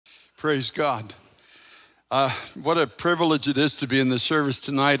Praise God. What a privilege it is to be in the service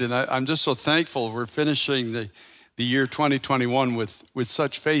tonight. And I'm just so thankful we're finishing the year 2021 with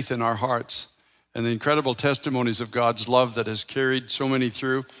such faith in our hearts and the incredible testimonies of God's love that has carried so many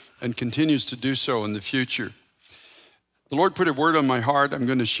through and continues to do so in the future. The Lord put a word on my heart. I'm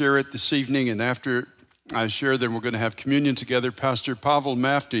going to share it this evening. And after I share, then we're going to have communion together. Pastor Pavel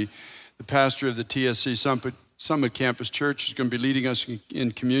Mafti, the pastor of the TSC Summit Campus Church, is going to be leading us in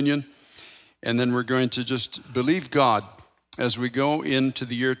communion. And then we're going to just believe God as we go into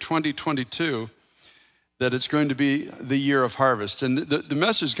the year 2022 that it's going to be the year of harvest. And the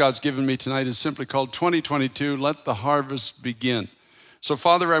message God's given me tonight is simply called 2022, Let the Harvest Begin. So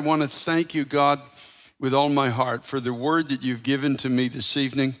Father, I want to thank you, God, with all my heart for the word that you've given to me this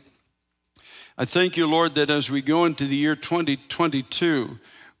evening. I thank you, Lord, that as we go into the year 2022,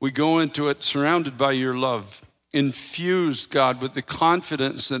 we go into it surrounded by your love, infused, God, with the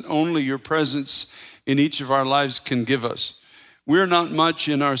confidence that only your presence in each of our lives can give us. We're not much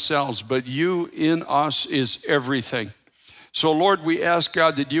in ourselves, but you in us is everything. So, Lord, we ask,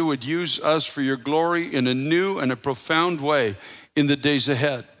 God, that you would use us for your glory in a new and a profound way in the days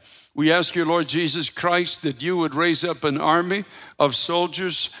ahead. We ask you, Lord Jesus Christ, that you would raise up an army of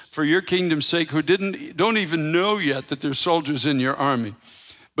soldiers for your kingdom's sake who don't even know yet that they're soldiers in your army.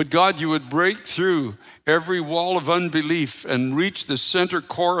 But God, you would break through every wall of unbelief and reach the center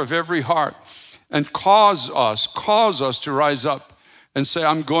core of every heart and cause us to rise up and say,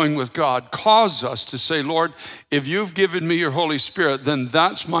 I'm going with God. Cause us to say, Lord, if you've given me your Holy Spirit, then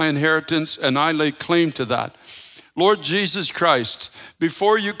that's my inheritance and I lay claim to that. Lord Jesus Christ,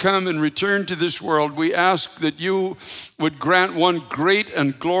 before you come and return to this world, we ask that you would grant one great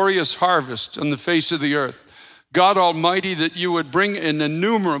and glorious harvest on the face of the earth. God Almighty, that you would bring an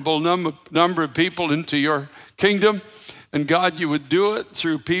innumerable number of people into your kingdom. And God, you would do it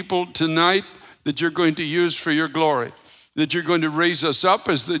through people tonight that you're going to use for your glory. That you're going to raise us up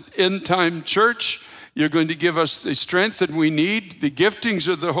as the end time church. You're going to give us the strength that we need, the giftings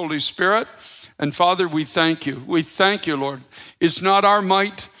of the Holy Spirit. And Father, we thank you. We thank you, Lord. It's not our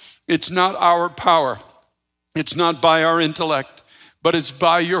might. It's not our power. It's not by our intellect, but it's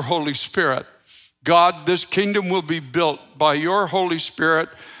by your Holy Spirit. God, this kingdom will be built by your Holy Spirit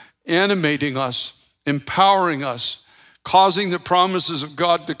animating us, empowering us, causing the promises of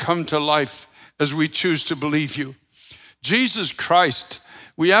God to come to life as we choose to believe you. Jesus Christ,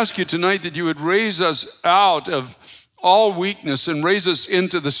 we ask you tonight that you would raise us out of all weakness and raise us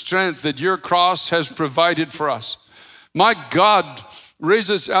into the strength that your cross has provided for us. My God, raise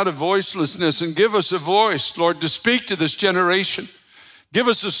us out of voicelessness and give us a voice, Lord, to speak to this generation. Give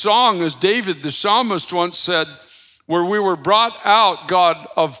us a song, as David, the psalmist, once said, where we were brought out, God,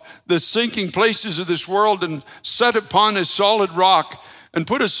 of the sinking places of this world and set upon a solid rock and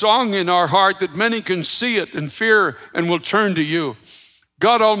put a song in our heart that many can see it and fear and will turn to you.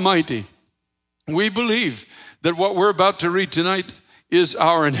 God Almighty, we believe that what we're about to read tonight is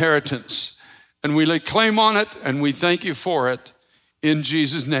our inheritance. And we lay claim on it and we thank you for it in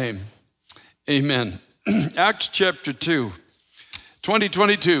Jesus' name. Amen. Acts chapter 2.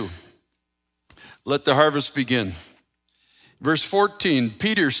 2022, let the harvest begin. Verse 14,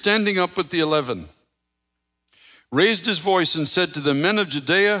 Peter, standing up with the 11, raised his voice and said to the men of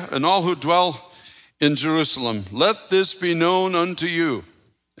Judea and all who dwell in Jerusalem, let this be known unto you,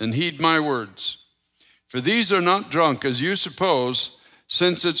 and heed my words. For these are not drunk, as you suppose,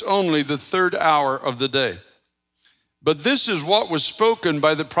 since it's only the 3rd hour of the day. But this is what was spoken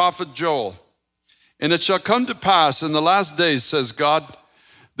by the prophet Joel. And it shall come to pass in the last days, says God,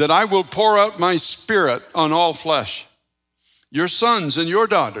 that I will pour out my spirit on all flesh. Your sons and your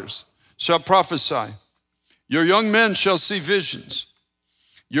daughters shall prophesy. Your young men shall see visions.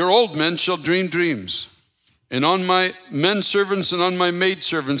 Your old men shall dream dreams. And on my men servants and on my maid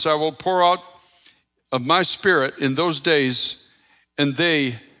servants I will pour out of my spirit in those days, and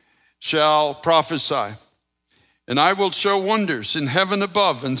they shall prophesy. And I will show wonders in heaven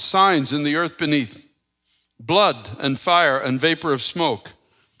above and signs in the earth beneath, blood and fire and vapor of smoke.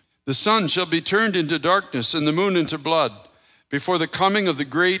 The sun shall be turned into darkness and the moon into blood before the coming of the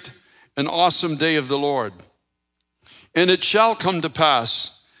great and awesome day of the Lord. And it shall come to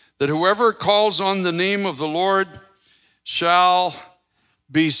pass that whoever calls on the name of the Lord shall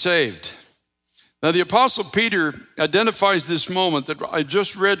be saved. Now, the Apostle Peter identifies this moment that I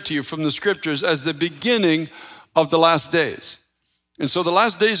just read to you from the scriptures as the beginning of the last days. And so the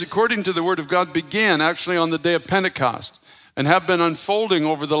last days, according to the word of God, began actually on the day of Pentecost and have been unfolding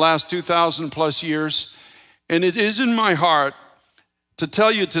over the last 2,000 plus years. And it is in my heart to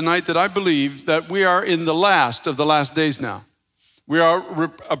tell you tonight that I believe that we are in the last of the last days now. We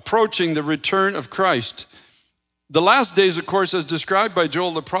are approaching the return of Christ. The last days, of course, as described by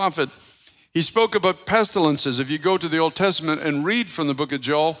Joel the prophet, he spoke about pestilences. If you go to the Old Testament and read from the book of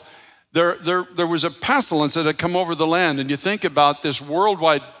Joel, there was a pestilence that had come over the land. And you think about this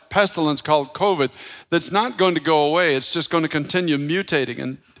worldwide pestilence called COVID that's not going to go away. It's just going to continue mutating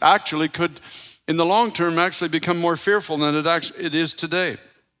and actually could, in the long term, actually become more fearful than it is today.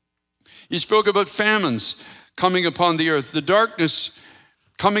 He spoke about famines coming upon the earth, the darkness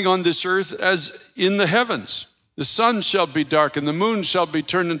coming on this earth as in the heavens. The sun shall be dark and the moon shall be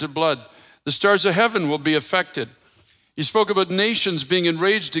turned into blood. The stars of heaven will be affected. He spoke about nations being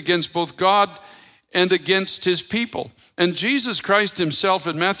enraged against both God and against his people. And Jesus Christ himself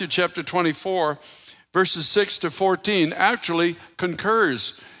in Matthew chapter 24, verses 6 to 14, actually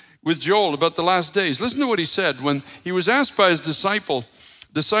concurs with Joel about the last days. Listen to what he said. When he was asked by his disciples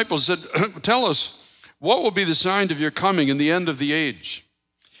said, tell us, what will be the sign of your coming and the end of the age?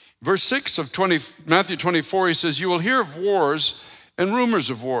 Verse 6 of Matthew 24, he says, you will hear of wars and rumors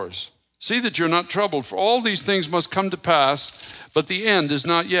of wars. See that you're not troubled, for all these things must come to pass, but the end is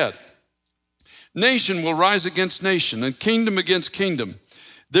not yet. Nation will rise against nation, and kingdom against kingdom.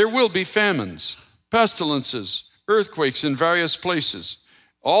 There will be famines, pestilences, earthquakes in various places.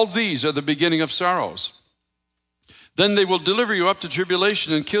 All these are the beginning of sorrows. Then they will deliver you up to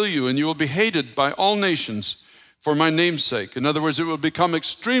tribulation and kill you, and you will be hated by all nations for my name's sake. In other words, it will become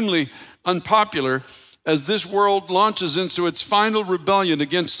extremely unpopular as this world launches into its final rebellion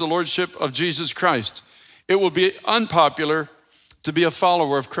against the lordship of Jesus Christ. It will be unpopular to be a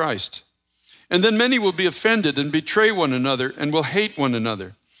follower of Christ. And then many will be offended and betray one another and will hate one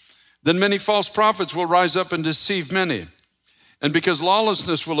another. Then many false prophets will rise up and deceive many. And because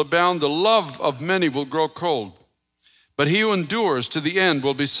lawlessness will abound, the love of many will grow cold. But he who endures to the end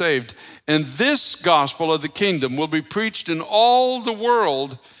will be saved. And this gospel of the kingdom will be preached in all the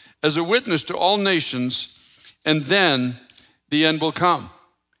world as a witness to all nations, and then the end will come.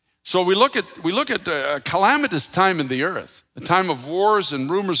 So we look at a calamitous time in the earth, a time of wars and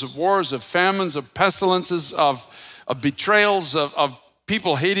rumors of wars, of famines, of pestilences, of betrayals, of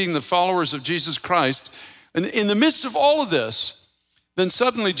people hating the followers of Jesus Christ. And in the midst of all of this, then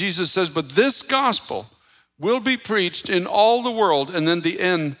suddenly Jesus says, but this gospel will be preached in all the world, and then the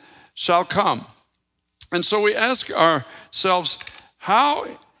end shall come. And so we ask ourselves, how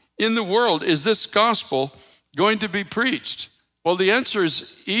in the world is this gospel going to be preached? Well, the answer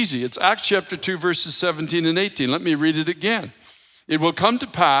is easy. It's Acts chapter 2, verses 17 and 18. Let me read it again. It will come to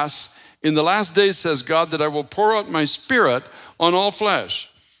pass in the last days, says God, that I will pour out my spirit on all flesh.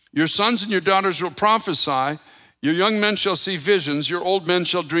 Your sons and your daughters will prophesy. Your young men shall see visions. Your old men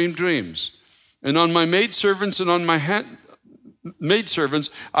shall dream dreams. And on my maidservants and on my maidservants,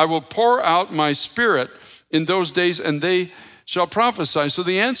 I will pour out my spirit in those days, and they shall prophesy. So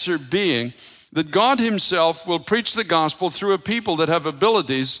the answer being that God himself will preach the gospel through a people that have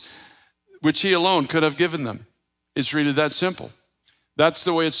abilities which he alone could have given them. It's really that simple. That's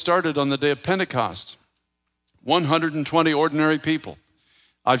the way it started on the day of Pentecost. 120 ordinary people.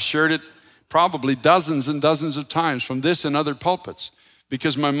 I've shared it probably dozens and dozens of times from this and other pulpits,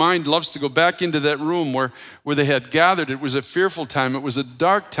 because my mind loves to go back into that room where they had gathered. It was a fearful time. It was a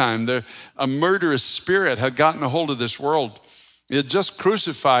dark time. A murderous spirit had gotten a hold of this world. It had just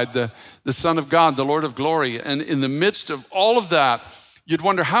crucified the Son of God, the Lord of glory. And in the midst of all of that, you'd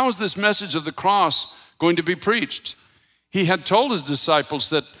wonder, how is this message of the cross going to be preached? He had told his disciples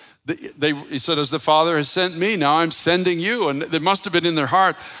that he said, as the Father has sent me, now I'm sending you. And they must have been in their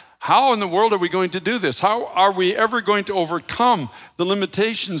heart, how in the world are we going to do this? How are we ever going to overcome the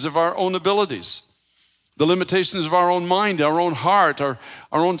limitations of our own abilities, the limitations of our own mind, our own heart, our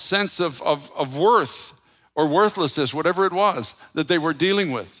own sense of worth or worthlessness, whatever it was that they were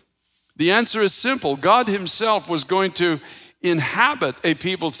dealing with? The answer is simple. God himself was going to inhabit a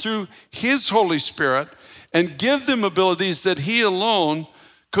people through his Holy Spirit and give them abilities that he alone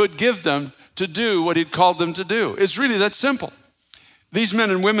could give them to do what he'd called them to do. It's really that simple. These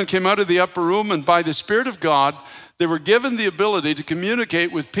men and women came out of the upper room, and by the Spirit of God, they were given the ability to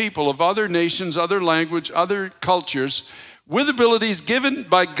communicate with people of other nations, other language, other cultures, with abilities given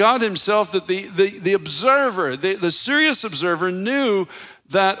by God himself that the observer, the serious observer, knew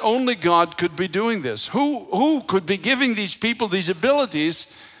that only God could be doing this. Who could be giving these people these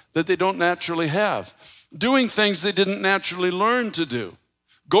abilities that they don't naturally have? Doing things they didn't naturally learn to do.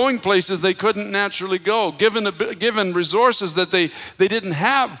 Going places they couldn't naturally go, given resources that they didn't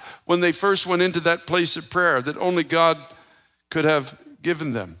have when they first went into that place of prayer that only God could have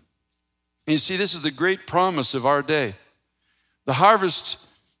given them. And you see, this is the great promise of our day. The harvest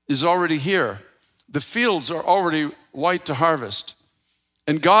is already here. The fields are already white to harvest.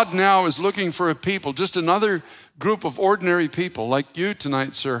 And God now is looking for a people, just another group of ordinary people like you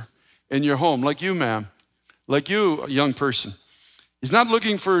tonight, sir, in your home, like you, ma'am, like you, young person. He's not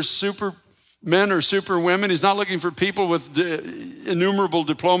looking for super men or super women. He's not looking for people with innumerable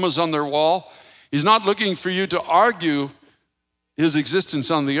diplomas on their wall. He's not looking for you to argue his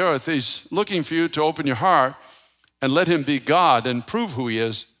existence on the earth. He's looking for you to open your heart and let him be God and prove who he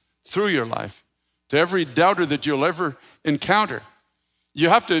is through your life to every doubter that you'll ever encounter. You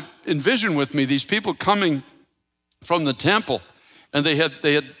have to envision with me these people coming from the temple, and they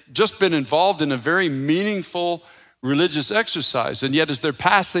had just been involved in a very meaningful religious exercise. And yet as they're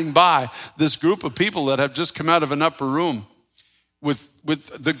passing by this group of people that have just come out of an upper room with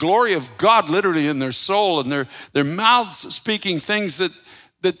the glory of God literally in their soul and their mouths speaking things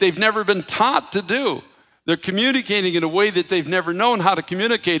that they've never been taught to do. They're communicating in a way that they've never known how to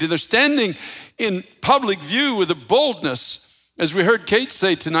communicate. And they're standing in public view with a boldness, as we heard Kate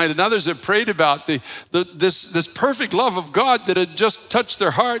say tonight and others have prayed about, this perfect love of God that had just touched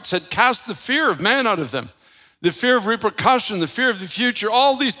their hearts, had cast the fear of man out of them. The fear of repercussion, the fear of the future,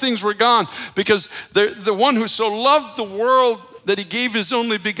 all these things were gone because the one who so loved the world that he gave his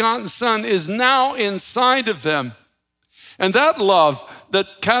only begotten son is now inside of them. And that love that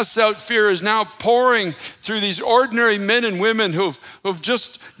casts out fear is now pouring through these ordinary men and women who've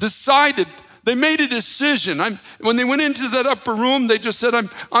just decided, they made a decision. When they went into that upper room, they just said,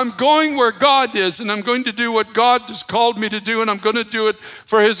 I'm going where God is, and I'm going to do what God has called me to do, and I'm going to do it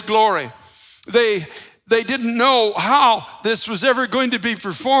for his glory. They didn't know how this was ever going to be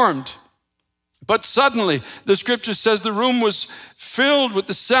performed. But suddenly, the scripture says the room was filled with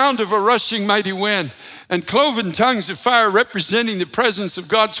the sound of a rushing mighty wind, and cloven tongues of fire representing the presence of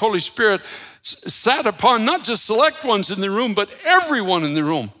God's Holy Spirit sat upon not just select ones in the room, but everyone in the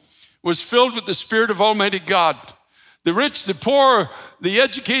room was filled with the Spirit of Almighty God. The rich, the poor, the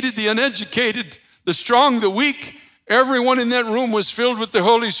educated, the uneducated, the strong, the weak, everyone in that room was filled with the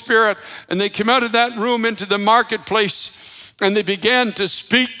Holy Spirit. And they came out of that room into the marketplace and they began to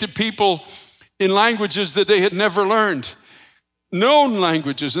speak to people in languages that they had never learned, known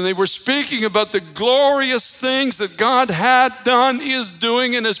languages. And they were speaking about the glorious things that God had done, is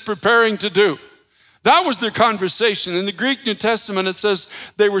doing, and is preparing to do. That was their conversation. In the Greek New Testament, it says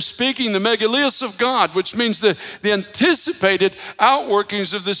they were speaking the megalios of God, which means the anticipated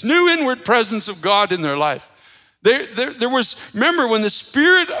outworkings of this new inward presence of God in their life. There was, remember, when the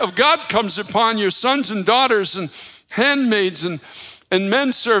Spirit of God comes upon your sons and daughters and handmaids and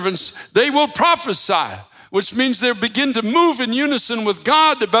men servants, they will prophesy, which means they'll begin to move in unison with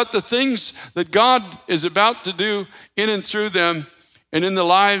God about the things that God is about to do in and through them and in the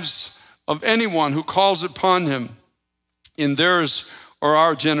lives of anyone who calls upon him in theirs or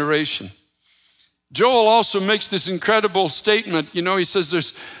our generation. Joel also makes this incredible statement. You know, he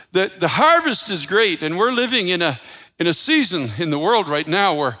says the harvest is great, and we're living in a season in the world right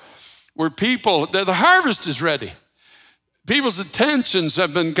now where people, the harvest is ready. People's attentions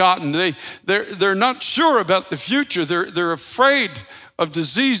have been gotten. They're not sure about the future. They're afraid of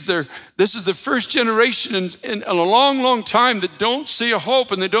disease. This is the first generation in a long, long time that don't see a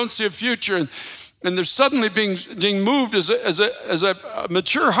hope and they don't see a future. And they're suddenly being moved as a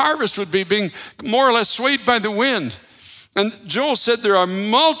mature harvest would be, being more or less swayed by the wind. And Joel said there are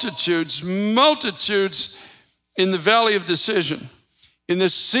multitudes in the valley of decision. In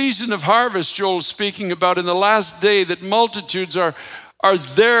this season of harvest, Joel's speaking about in the last day, that multitudes are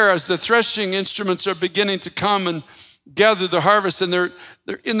there as the threshing instruments are beginning to come and gather the harvest, and they're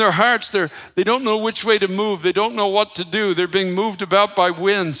in their hearts, they don't know which way to move. They don't know what to do. They're being moved about by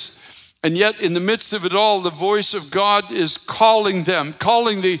winds. And yet in the midst of it all, the voice of God is calling them,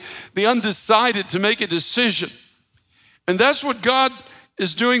 calling the undecided to make a decision. And that's what God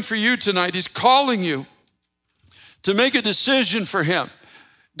is doing for you tonight. He's calling you to make a decision for him.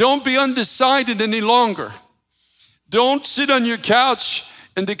 Don't be undecided any longer. Don't sit on your couch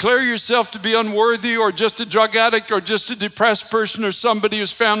and declare yourself to be unworthy, or just a drug addict, or just a depressed person, or somebody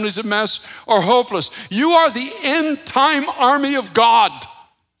whose family's a mess, or hopeless. You are the end time army of God.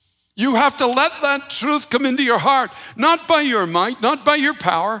 You have to let that truth come into your heart, not by your might, not by your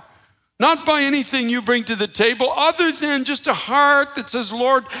power, not by anything you bring to the table, other than just a heart that says,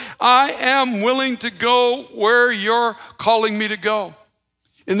 Lord, I am willing to go where you're calling me to go.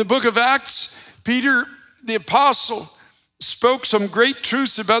 In the book of Acts, Peter, the apostle, spoke some great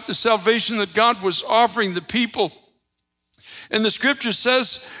truths about the salvation that God was offering the people. And the scripture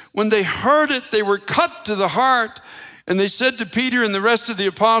says, when they heard it, they were cut to the heart. And they said to Peter and the rest of the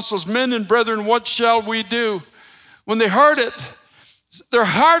apostles, men and brethren, what shall we do? When they heard it, their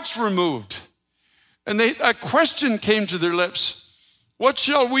hearts were moved. And a question came to their lips. What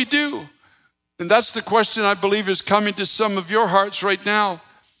shall we do? And that's the question I believe is coming to some of your hearts right now.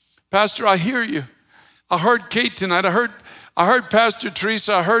 Pastor, I hear you. I heard Kate tonight. I heard Pastor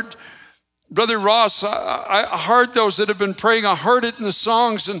Teresa. I heard Brother Ross. I heard those that have been praying. I heard it in the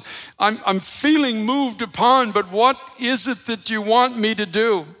songs, and I'm feeling moved upon, but what is it that you want me to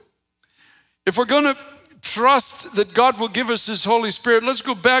do? If we're going to trust that God will give us His Holy Spirit, let's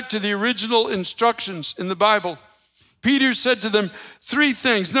go back to the original instructions in the Bible. Peter said to them 3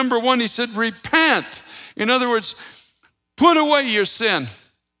 things. Number 1, he said, repent. In other words, put away your sin.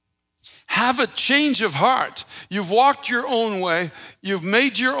 Have a change of heart. You've walked your own way. You've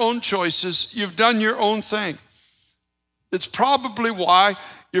made your own choices. You've done your own thing. It's probably why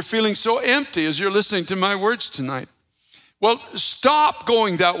you're feeling so empty as you're listening to my words tonight. Well, stop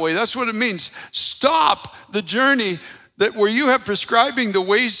going that way. That's what it means. Stop the journey where you have prescribing the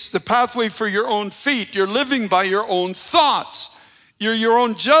ways, the pathway for your own feet. You're living by your own thoughts. You're your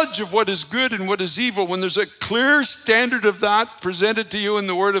own judge of what is good and what is evil when there's a clear standard of that presented to you in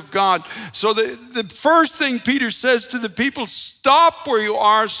the Word of God. So the first thing Peter says to the people, stop where you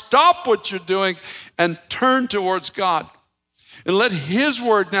are, stop what you're doing, and turn towards God. And let His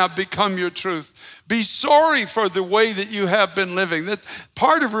Word now become your truth. Be sorry for the way that you have been living. That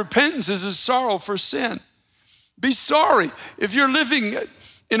part of repentance is a sorrow for sin. Be sorry. If you're living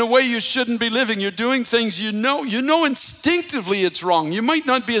in a way you shouldn't be living, you're doing things you know instinctively it's wrong. You might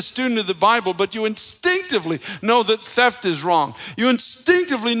not be a student of the Bible, but you instinctively know that theft is wrong. You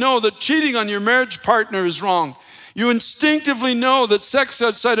instinctively know that cheating on your marriage partner is wrong. You instinctively know that sex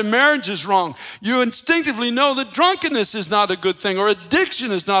outside of marriage is wrong. You instinctively know that drunkenness is not a good thing or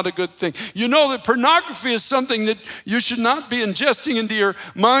addiction is not a good thing. You know that pornography is something that you should not be ingesting into your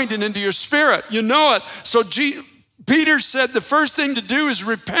mind and into your spirit. You know it. So Peter said the first thing to do is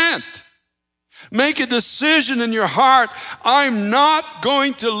repent. Make a decision in your heart. I'm not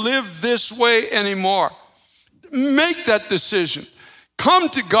going to live this way anymore. Make that decision. Come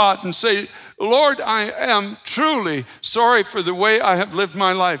to God and say, Lord, I am truly sorry for the way I have lived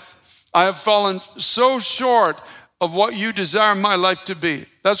my life. I have fallen so short of what you desire my life to be.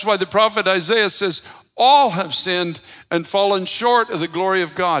 That's why the prophet Isaiah says, all have sinned and fallen short of the glory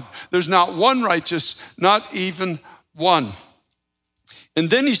of God. There's not one righteous, not even one.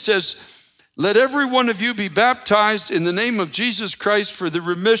 And then he says, let every one of you be baptized in the name of Jesus Christ for the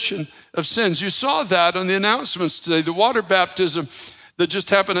remission of sins. You saw that on the announcements today, the water baptism that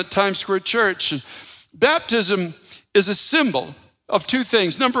just happened at Times Square Church. Baptism is a symbol of 2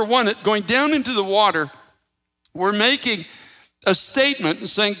 things. Number 1, going down into the water, we're making a statement and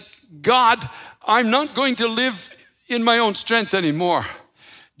saying, God, I'm not going to live in my own strength anymore.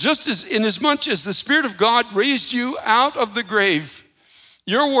 Just as inasmuch as the Spirit of God raised you out of the grave,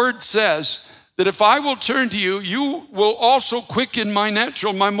 your word says that if I will turn to you, you will also quicken my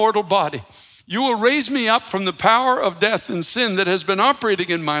mortal body. You will raise me up from the power of death and sin that has been operating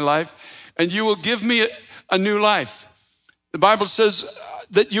in my life, and you will give me a new life. The Bible says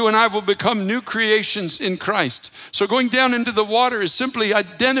that you and I will become new creations in Christ. So going down into the water is simply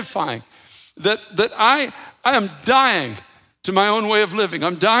identifying that I am dying to my own way of living.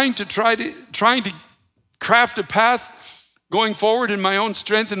 I'm dying to trying to craft a path going forward in my own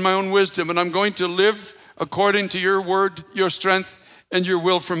strength and my own wisdom, and I'm going to live according to your word, your strength, and your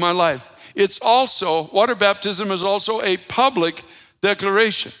will for my life. It's also, water baptism is also a public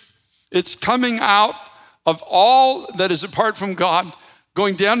declaration. It's coming out of all that is apart from God,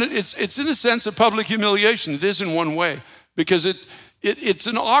 going down. It's in a sense a public humiliation. It is in one way, because it's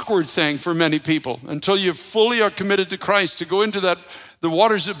an awkward thing for many people until you fully are committed to Christ to go into the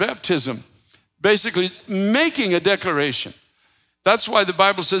waters of baptism, basically making a declaration. That's why the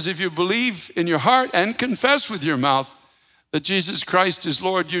Bible says if you believe in your heart and confess with your mouth that Jesus Christ is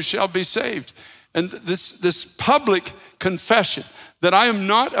Lord, you shall be saved. And this public confession that I am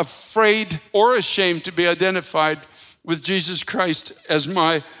not afraid or ashamed to be identified with Jesus Christ as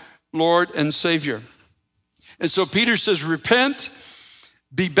my Lord and Savior. And so Peter says, repent,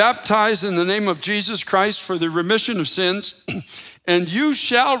 be baptized in the name of Jesus Christ for the remission of sins, and you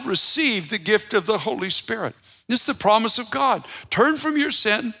shall receive the gift of the Holy Spirit. This is the promise of God. Turn from your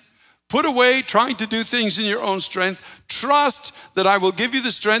sin. Put away trying to do things in your own strength. Trust that I will give you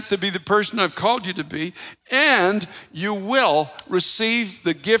the strength to be the person I've called you to be, and you will receive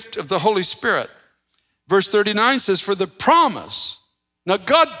the gift of the Holy Spirit. Verse 39 says, for the promise. Now,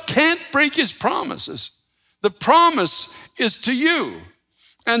 God can't break his promises. The promise is to you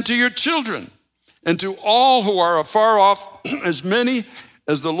and to your children and to all who are afar off, as many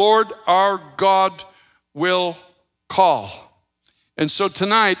as the Lord our God will call. And so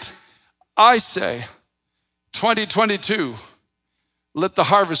tonight, I say, 2022, let the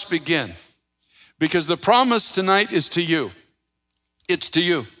harvest begin. Because the promise tonight is to you. It's to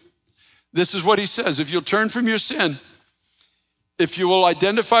you. This is what he says. If you'll turn from your sin, if you will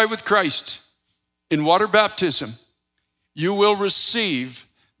identify with Christ in water baptism, you will receive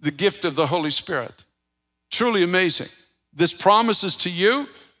the gift of the Holy Spirit. Truly amazing. This promise is to you,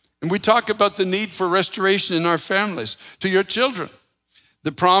 and we talk about the need for restoration in our families, to your children.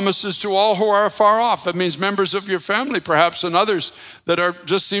 The promise is to all who are far off. That means members of your family, perhaps, and others that are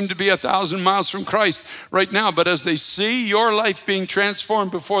just seem to be 1,000 miles from Christ right now. But as they see your life being transformed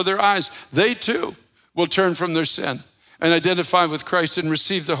before their eyes, they too will turn from their sin and identify with Christ and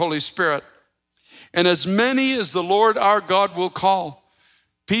receive the Holy Spirit. And as many as the Lord our God will call,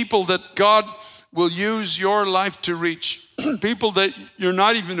 people that God will use your life to reach, people that you're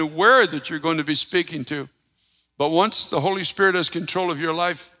not even aware that you're going to be speaking to. But once the Holy Spirit has control of your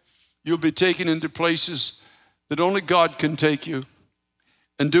life, you'll be taken into places that only God can take you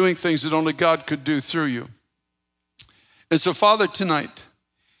and doing things that only God could do through you. And so, Father, tonight,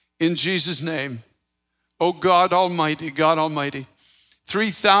 in Jesus' name, oh God Almighty,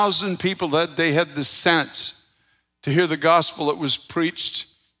 3,000 people that day had the sense to hear the gospel that was preached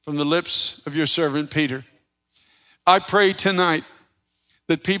from the lips of your servant Peter. I pray tonight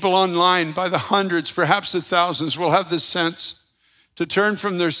that people online by the hundreds, perhaps the thousands, will have this sense to turn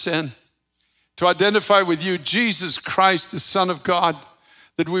from their sin, to identify with you, Jesus Christ, the Son of God,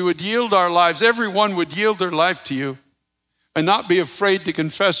 that we would yield our lives, everyone would yield their life to you and not be afraid to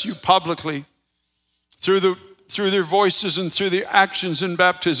confess you publicly through their voices and through the actions in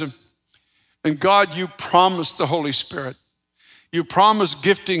baptism. And God, you promised the Holy Spirit. You promised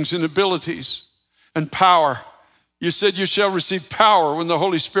giftings and abilities and power. You said you shall receive power when the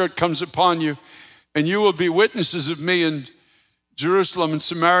Holy Spirit comes upon you, and you will be witnesses of me in Jerusalem and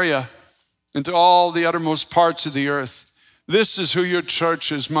Samaria and to all the uttermost parts of the earth. This is who your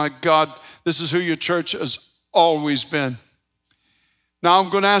church is, my God. This is who your church has always been. Now I'm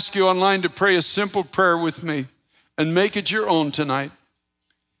going to ask you online to pray a simple prayer with me and make it your own tonight.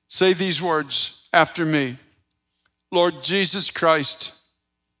 Say these words after me. Lord Jesus Christ,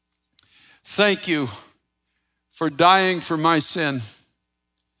 thank you for dying for my sin.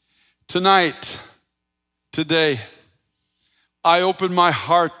 Tonight, today, I open my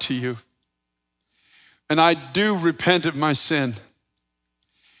heart to you, and I do repent of my sin,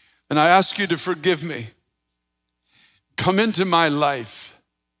 and I ask you to forgive me. Come into my life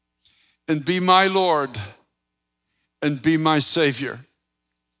and be my Lord and be my Savior.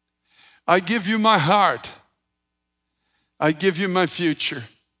 I give you my heart. I give you my future.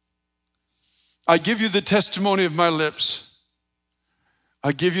 I give you the testimony of my lips.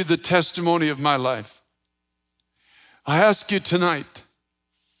 I give you the testimony of my life. I ask you tonight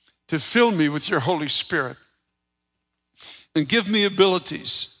to fill me with your Holy Spirit and give me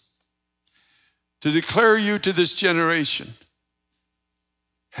abilities to declare you to this generation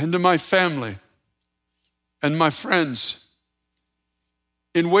and to my family and my friends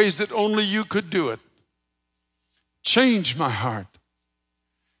in ways that only you could do it. Change my heart.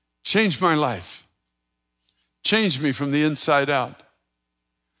 Change my life. Change me from the inside out.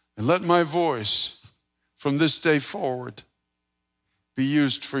 And let my voice from this day forward be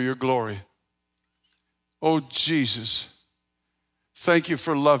used for your glory. Oh, Jesus, thank you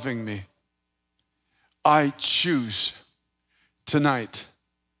for loving me. I choose tonight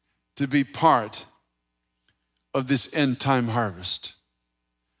to be part of this end time harvest.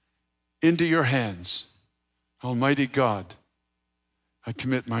 Into your hands, Almighty God, I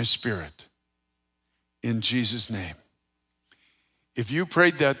commit my spirit in Jesus' name. If you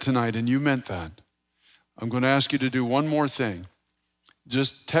prayed that tonight and you meant that, I'm going to ask you to do one more thing.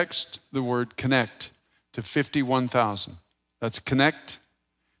 Just text the word connect to 51,000. That's connect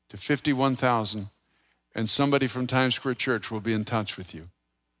to 51,000, and somebody from Times Square Church will be in touch with you.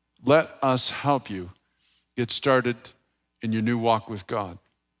 Let us help you get started in your new walk with God.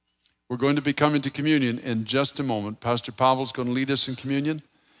 We're going to be coming to communion in just a moment. Pastor Pavel's going to lead us in communion.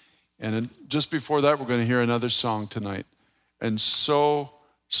 And just before that, we're going to hear another song tonight. And so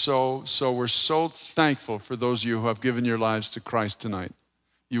we're so thankful for those of you who have given your lives to Christ tonight.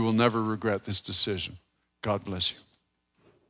 You will never regret this decision. God bless you.